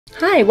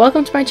Hi,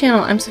 welcome to my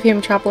channel. I'm Sophia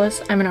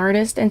Mitropoulos. I'm an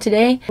artist, and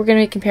today we're going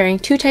to be comparing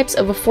two types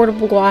of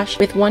affordable gouache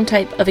with one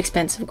type of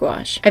expensive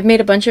gouache. I've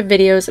made a bunch of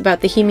videos about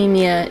the Himi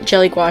Miya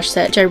Jelly gouache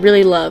set, which I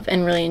really love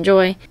and really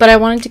enjoy, but I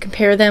wanted to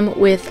compare them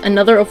with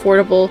another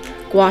affordable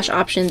gouache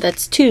option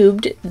that's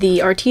tubed, the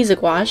Arteza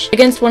gouache,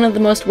 against one of the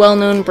most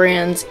well-known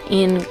brands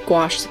in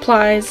gouache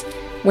supplies,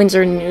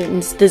 Winsor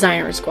Newton's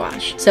designer's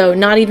gouache. So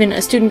not even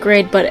a student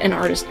grade, but an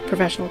artist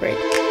professional grade.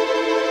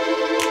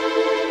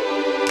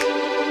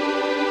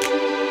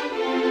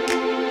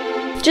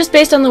 Just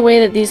based on the way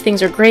that these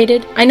things are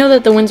graded, I know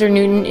that the Winsor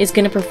Newton is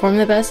going to perform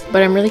the best,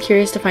 but I'm really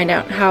curious to find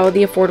out how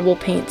the affordable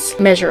paints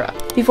measure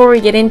up. Before we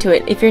get into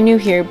it, if you're new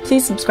here,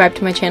 please subscribe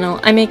to my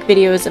channel. I make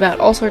videos about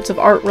all sorts of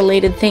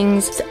art-related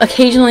things,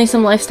 occasionally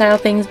some lifestyle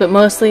things, but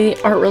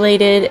mostly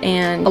art-related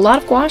and a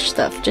lot of gouache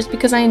stuff, just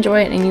because I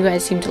enjoy it and you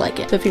guys seem to like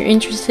it. So if you're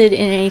interested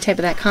in any type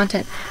of that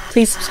content,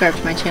 please subscribe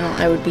to my channel.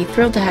 I would be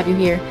thrilled to have you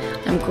here.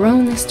 I'm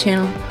growing this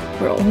channel.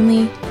 We're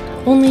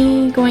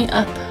only going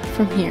up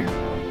from here.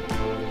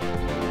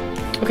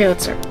 Okay,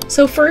 let's start.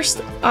 So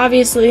first,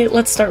 obviously,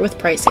 let's start with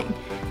pricing.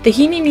 The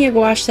Himi Miya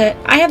gouache set,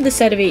 I have the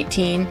set of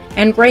 18,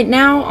 and right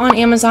now on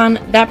Amazon,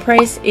 that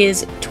price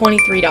is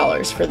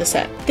 $23 for the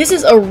set. This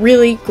is a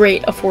really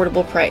great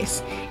affordable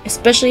price,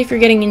 especially if you're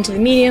getting into the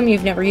medium,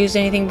 you've never used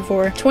anything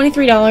before.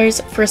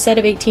 $23 for a set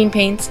of 18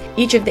 paints.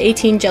 Each of the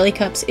 18 jelly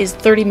cups is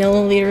 30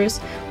 milliliters,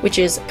 which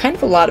is kind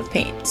of a lot of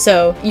paint.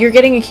 So you're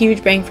getting a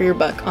huge bang for your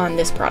buck on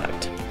this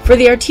product. For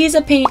the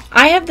Arteza paint,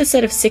 I have the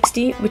set of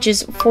 60, which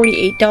is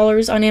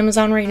 $48 on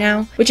Amazon right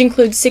now, which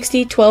includes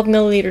 60 12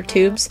 milliliter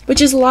tubes,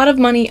 which is a lot of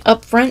money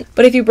up front,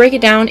 but if you break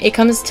it down, it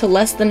comes to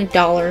less than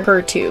 $1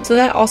 per tube, so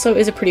that also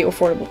is a pretty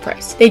affordable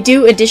price. They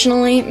do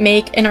additionally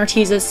make an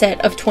Arteza set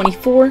of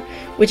 24,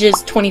 which is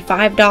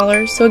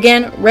 $25, so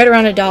again, right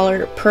around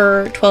 $1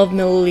 per 12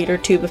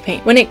 milliliter tube of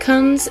paint. When it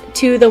comes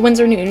to the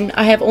Winsor Newton,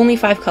 I have only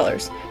 5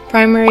 colors.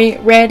 Primary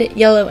red,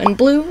 yellow, and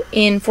blue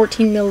in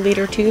 14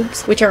 milliliter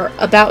tubes, which are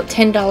about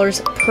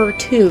 $10 per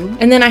tube.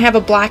 And then I have a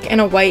black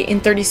and a white in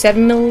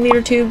 37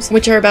 milliliter tubes,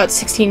 which are about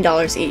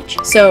 $16 each.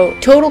 So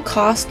total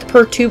cost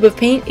per tube of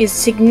paint is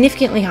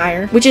significantly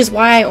higher, which is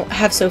why I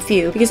have so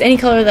few, because any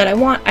color that I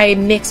want, I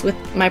mix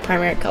with my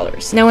primary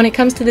colors. Now when it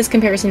comes to this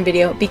comparison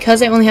video,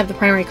 because I only have the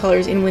primary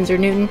colors in Winsor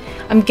Newton,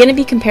 I'm going to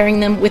be comparing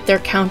them with their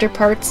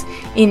counterparts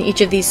in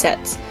each of these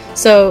sets.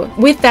 So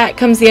with that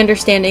comes the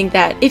understanding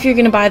that if you're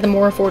going to buy the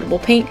more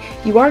affordable paint,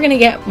 you are going to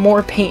get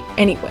more paint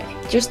anyway.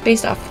 Just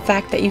based off the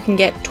fact that you can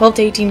get 12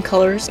 to 18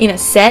 colors in a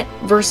set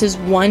versus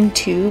one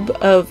tube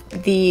of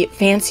the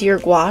fancier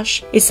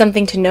gouache is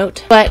something to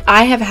note. But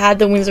I have had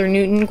the Winsor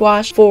Newton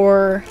gouache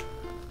for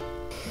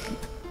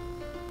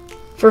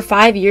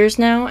 5 years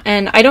now,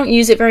 and I don't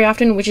use it very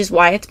often, which is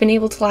why it's been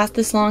able to last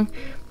this long.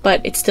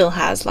 But it still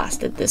has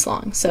lasted this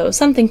long, so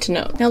something to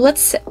note. Now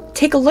let's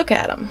take a look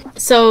at them.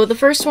 So the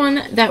first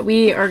one that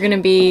we are going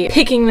to be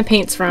picking the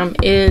paints from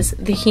is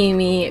the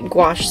Himi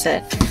gouache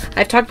set.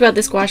 I've talked about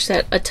this gouache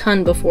set a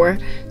ton before,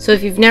 so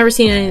if you've never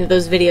seen any of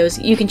those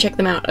videos, you can check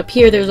them out. Up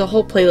here there's a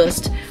whole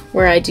playlist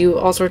where I do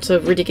all sorts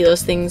of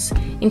ridiculous things,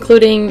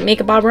 including make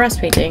a Bob Ross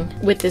painting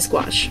with this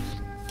gouache.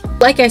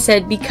 Like I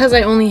said, because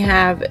I only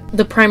have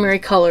the primary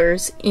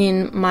colors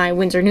in my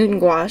Winsor Newton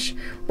gouache,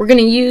 we're going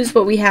to use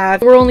what we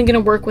have. We're only going to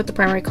work with the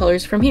primary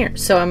colors from here.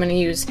 So I'm going to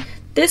use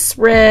this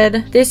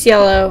red, this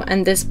yellow,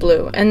 and this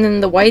blue. And then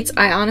the whites,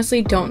 I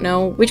honestly don't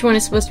know which one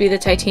is supposed to be the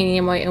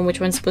titanium white and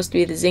which one's supposed to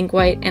be the zinc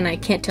white, and I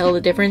can't tell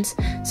the difference,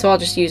 so I'll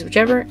just use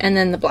whichever, and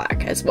then the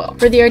black as well.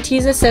 For the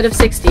Arteza set of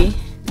 60,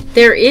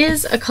 there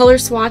is a color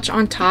swatch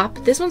on top.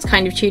 This one's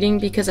kind of cheating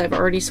because I've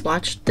already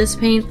swatched this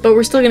paint, but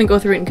we're still going to go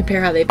through it and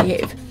compare how they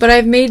behave. But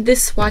I've made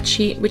this swatch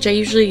sheet, which I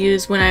usually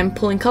use when I'm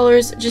pulling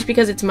colors, just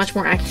because it's much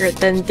more accurate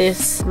than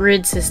this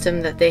grid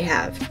system that they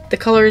have. The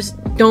colors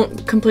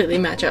don't completely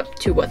match up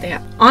to what they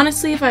have.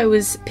 Honestly, if I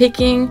was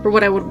picking for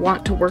what I would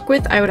want to work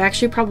with, I would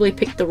actually probably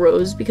pick the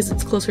rose because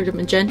it's closer to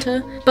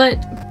magenta,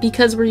 but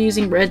because we're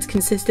using reds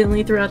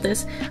consistently throughout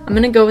this, I'm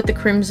going to go with the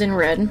crimson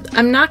red.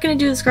 I'm not going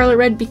to do the scarlet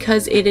red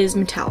because it is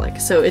metallic.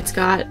 So it's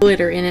got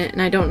glitter in it,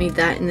 and I don't need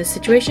that in this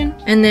situation.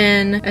 And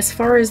then as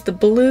far as the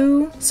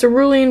blue,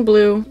 cerulean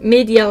blue,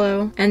 mid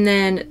yellow, and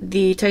then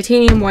the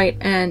titanium white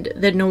and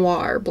the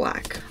noir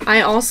black.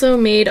 I also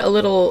made a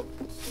little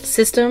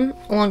system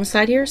along the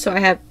side here, so I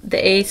have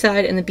the A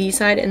side and the B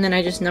side, and then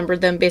I just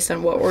numbered them based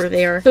on what order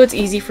they are, so it's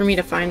easy for me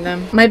to find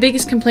them. My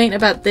biggest complaint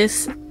about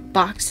this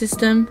box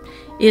system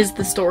is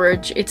the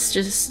storage. It's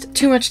just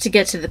too much to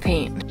get to the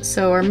paint.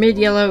 So our mid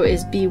yellow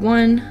is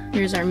B1.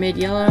 Here's our mid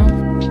yellow.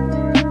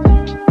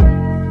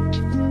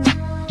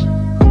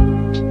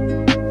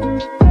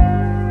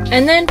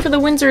 And then for the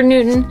Winsor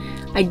Newton,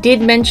 I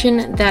did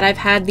mention that I've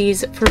had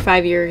these for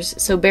 5 years,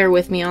 so bear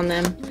with me on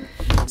them.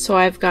 So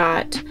I've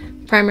got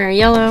primary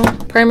yellow,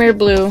 primary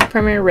blue,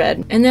 primary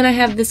red, and then I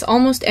have this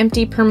almost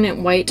empty permanent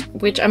white,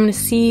 which I'm going to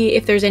see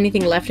if there's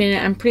anything left in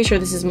it. I'm pretty sure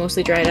this is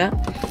mostly dried up.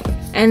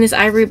 and this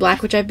ivory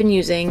black, which I've been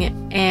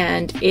using,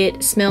 and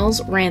it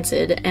smells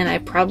rancid, and I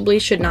probably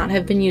should not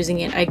have been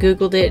using it. I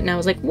googled it and I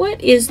was like, what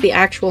is the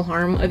actual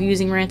harm of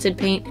using rancid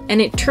paint?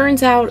 And it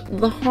turns out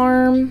the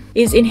harm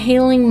is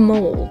inhaling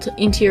mold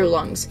into your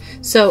lungs.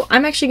 So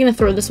I'm actually going to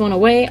throw this one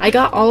away. I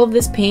got all of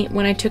this paint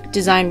when I took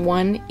Design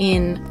 1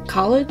 in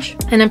college,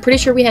 and I'm pretty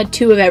sure we had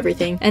 2 of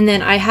everything, and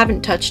then I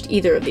haven't touched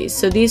either of these,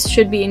 so these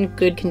should be in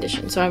good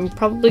condition. So I'm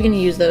probably going to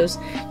use those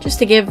just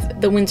to give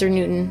the Winsor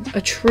Newton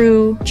a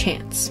true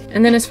chance.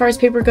 And then as far as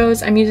paper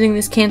goes, I'm using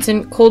this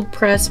Canson cold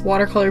press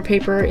watercolor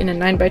paper in a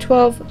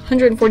 9x12,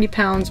 140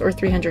 pounds or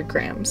 300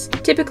 grams.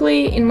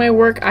 Typically in my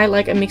work I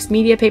like a mixed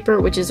media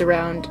paper, which is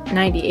around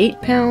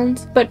 98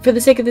 pounds, but for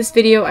the sake of this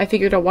video I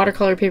figured a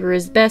watercolor paper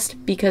is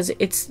best because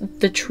it's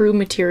the true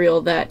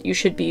material that you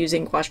should be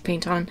using gouache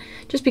paint on,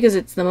 just because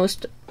it's the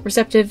most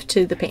receptive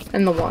to the paint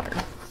and the water.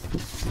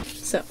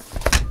 So,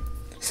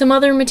 some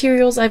other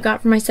materials I've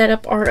got for my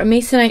setup are a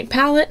masonite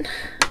palette,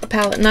 a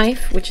palette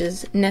knife, which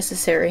is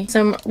necessary,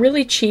 some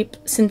really cheap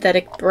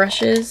synthetic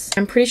brushes.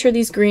 I'm pretty sure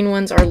these green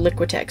ones are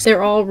Liquitex.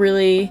 They're all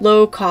really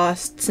low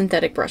cost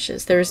synthetic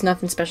brushes. There's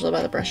nothing special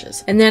about the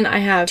brushes. And then I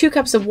have 2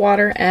 cups of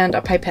water and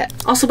a pipette.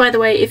 Also, by the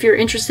way, if you're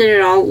interested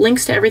at all,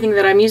 links to everything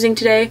that I'm using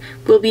today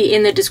will be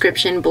in the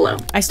description below.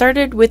 I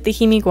started with the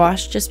Himi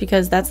Gouache just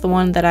because that's the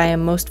one that I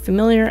am most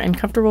familiar and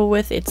comfortable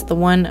with. It's the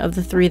one of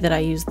the 3 that I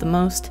use the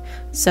most,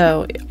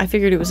 so I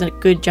figured it was a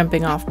good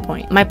jumping off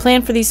point. My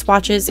plan for these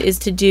swatches is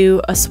to do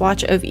a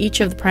swatch of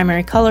each of the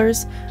primary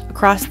colors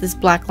across this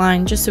black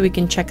line just so we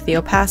can check the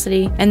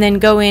opacity, and then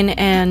go in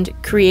and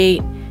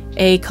create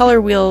a color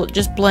wheel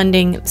just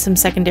blending some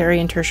secondary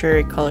and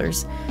tertiary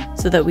colors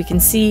so that we can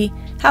see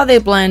how they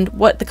blend,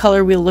 what the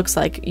color wheel looks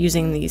like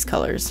using these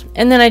colors.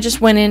 And then I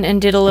just went in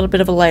and did a little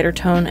bit of a lighter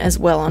tone as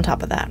well on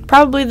top of that.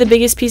 Probably the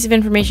biggest piece of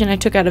information I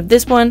took out of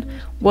this one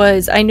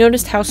was I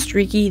noticed how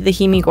streaky the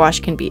Himi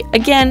Gouache can be.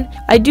 Again,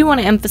 I do want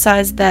to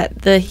emphasize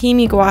that the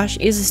Himi Gouache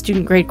is a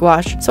student grade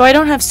gouache, so I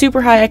don't have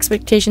super high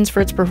expectations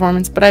for its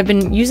performance, but I've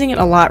been using it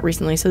a lot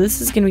recently, so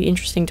this is going to be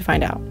interesting to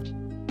find out.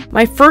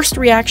 My first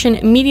reaction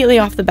immediately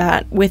off the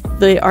bat with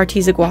the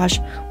Arteza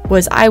gouache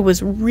was I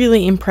was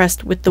really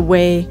impressed with the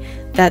way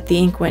that the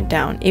ink went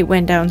down. It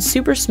went down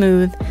super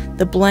smooth,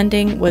 the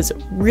blending was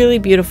really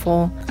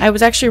beautiful. I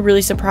was actually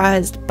really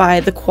surprised by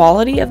the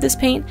quality of this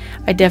paint.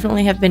 I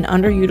definitely have been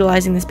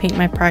underutilizing this paint in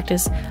my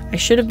practice. I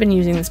should have been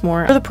using this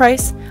more. For the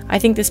price, I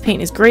think this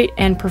paint is great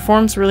and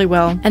performs really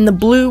well, and the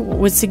blue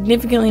was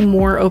significantly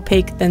more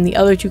opaque than the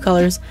other 2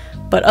 colors,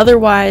 but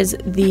otherwise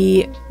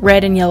the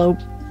red and yellow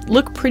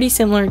look pretty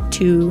similar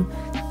to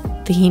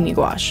the Himi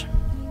Gouache.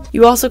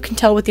 You also can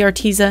tell with the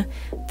Arteza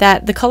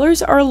that the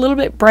colors are a little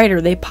bit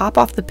brighter. They pop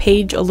off the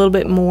page a little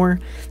bit more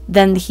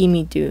than the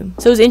Himi do.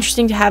 So it was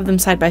interesting to have them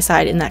side by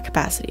side in that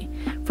capacity.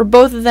 For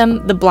both of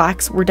them, the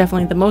blacks were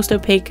definitely the most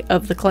opaque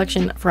of the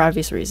collection for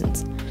obvious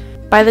reasons.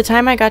 By the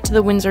time I got to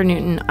the Winsor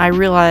Newton, I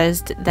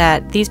realized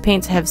that these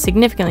paints have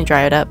significantly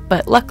dried up,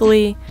 but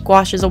luckily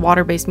gouache is a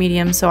water-based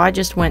medium, so I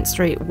just went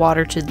straight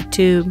water to the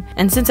tube.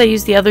 And since I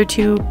used the other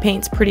 2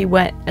 paints pretty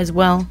wet as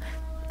well,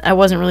 I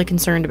wasn't really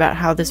concerned about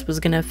how this was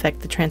going to affect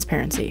the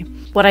transparency.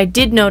 What I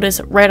did notice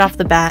right off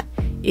the bat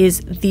is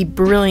the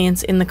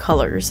brilliance in the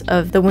colors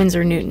of the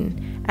Winsor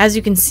Newton. As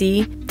you can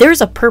see,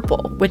 there's a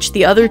purple, which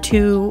the other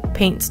 2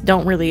 paints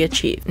don't really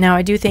achieve. Now,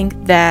 I do think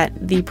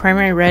that the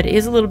primary red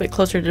is a little bit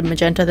closer to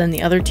magenta than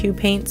the other 2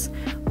 paints,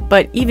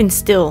 but even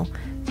still,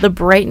 the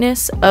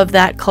brightness of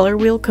that color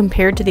wheel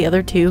compared to the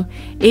other 2,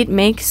 it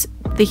makes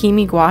the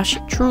Himi Gouache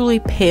truly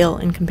pale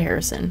in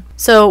comparison.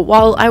 So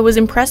while I was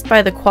impressed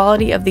by the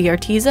quality of the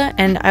Arteza,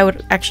 and I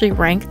would actually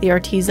rank the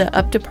Arteza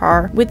up to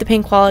par with the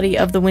paint quality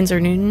of the Winsor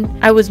Newton,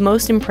 I was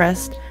most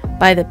impressed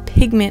by the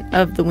pigment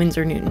of the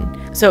Winsor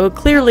Newton. So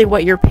clearly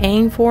what you're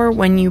paying for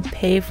when you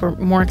pay for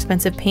more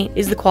expensive paint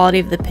is the quality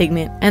of the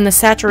pigment and the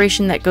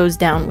saturation that goes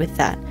down with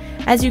that.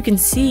 As you can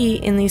see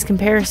in these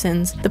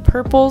comparisons, the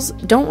purples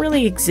don't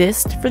really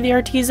exist for the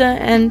Arteza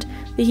and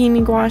the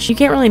Himi Gouache. You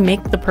can't really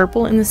make the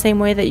purple in the same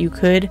way that you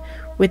could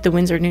with the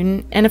Winsor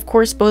Newton, and of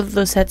course both of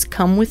those sets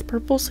come with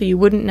purple, so you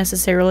wouldn't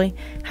necessarily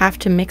have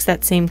to mix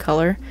that same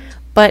color.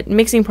 But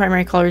mixing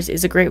primary colors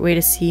is a great way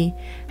to see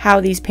how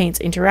these paints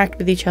interact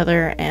with each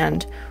other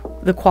and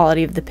the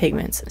quality of the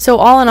pigments. So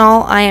all in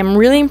all, I am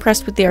really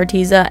impressed with the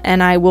Arteza,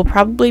 and I will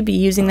probably be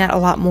using that a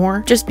lot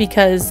more just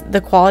because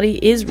the quality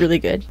is really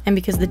good and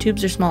because the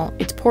tubes are small,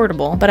 it's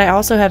portable. But I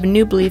also have a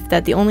new belief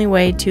that the only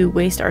way to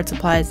waste art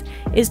supplies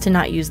is to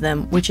not use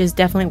them, which is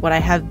definitely what I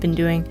have been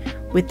doing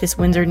with this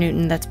Winsor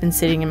Newton that's been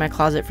sitting in my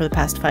closet for the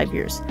past 5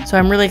 years. So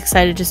I'm really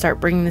excited to start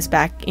bringing this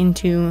back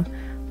into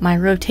my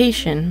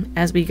rotation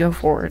as we go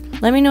forward.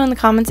 Let me know in the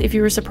comments if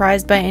you were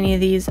surprised by any of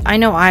these. I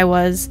know I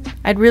was.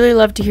 I'd really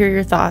love to hear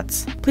your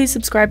thoughts. Please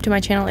subscribe to my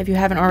channel if you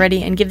haven't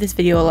already, and give this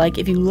video a like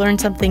if you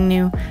learned something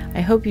new. I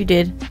hope you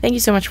did. Thank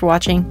you so much for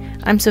watching.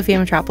 I'm Sophia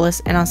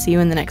Mitropoulos, and I'll see you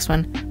in the next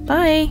one.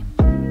 Bye!